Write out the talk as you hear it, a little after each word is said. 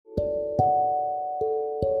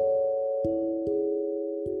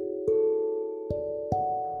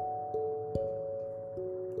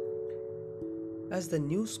As the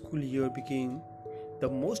new school year began, the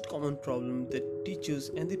most common problem that teachers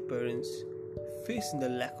and the parents face is the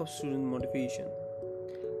lack of student motivation.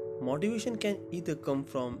 Motivation can either come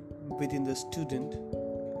from within the student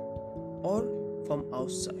or from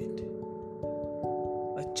outside.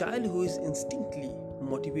 A child who is instinctively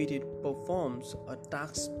motivated performs a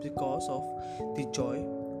task because of the joy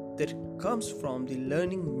that comes from the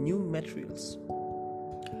learning new materials.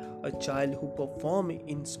 A child who performs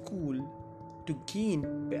in school to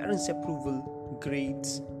gain parents' approval,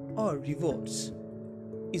 grades, or rewards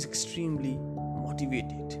is extremely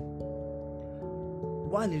motivated.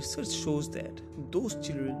 While research shows that those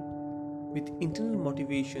children with internal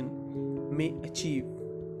motivation may achieve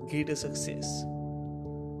greater success,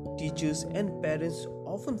 teachers and parents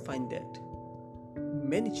often find that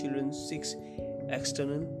many children seek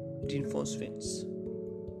external reinforcements.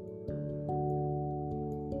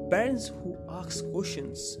 Parents who ask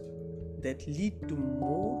questions that lead to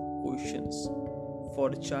more questions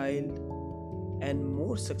for a child and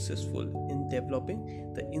more successful in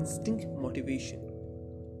developing the instinct motivation.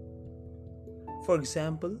 For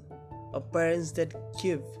example, a parents that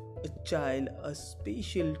give a child a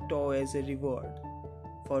special toy as a reward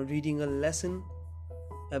for reading a lesson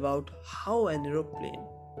about how an aeroplane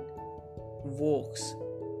works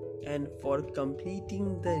and for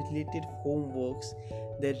completing the related homeworks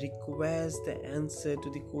that requires the answer to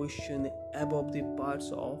the question about the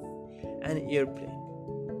parts of an airplane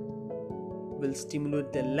will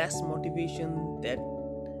stimulate the less motivation that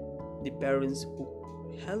the parents who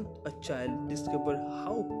help a child discover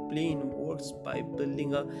how plane works by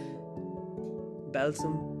building a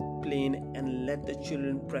balsam plane and let the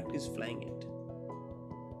children practice flying it.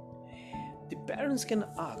 The parents can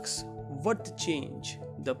ask what to change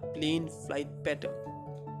the plane flight pattern.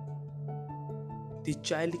 The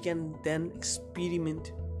child can then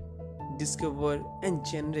experiment, discover, and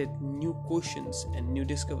generate new questions and new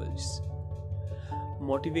discoveries.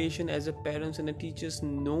 Motivation as a parents and a teachers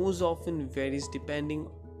knows often varies depending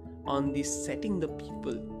on the setting the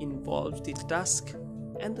people involved, the task,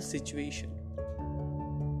 and the situation.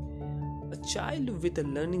 A child with a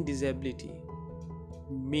learning disability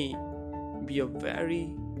may be a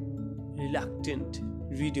very reluctant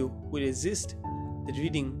reader who resists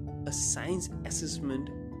reading a science assessment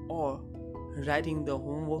or writing the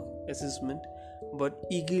homework assessment but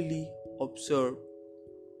eagerly observe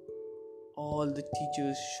all the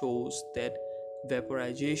teachers shows that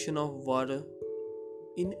vaporization of water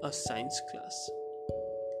in a science class.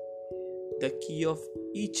 The key of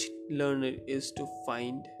each learner is to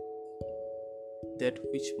find that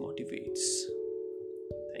which motivates.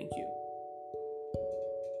 Thank you.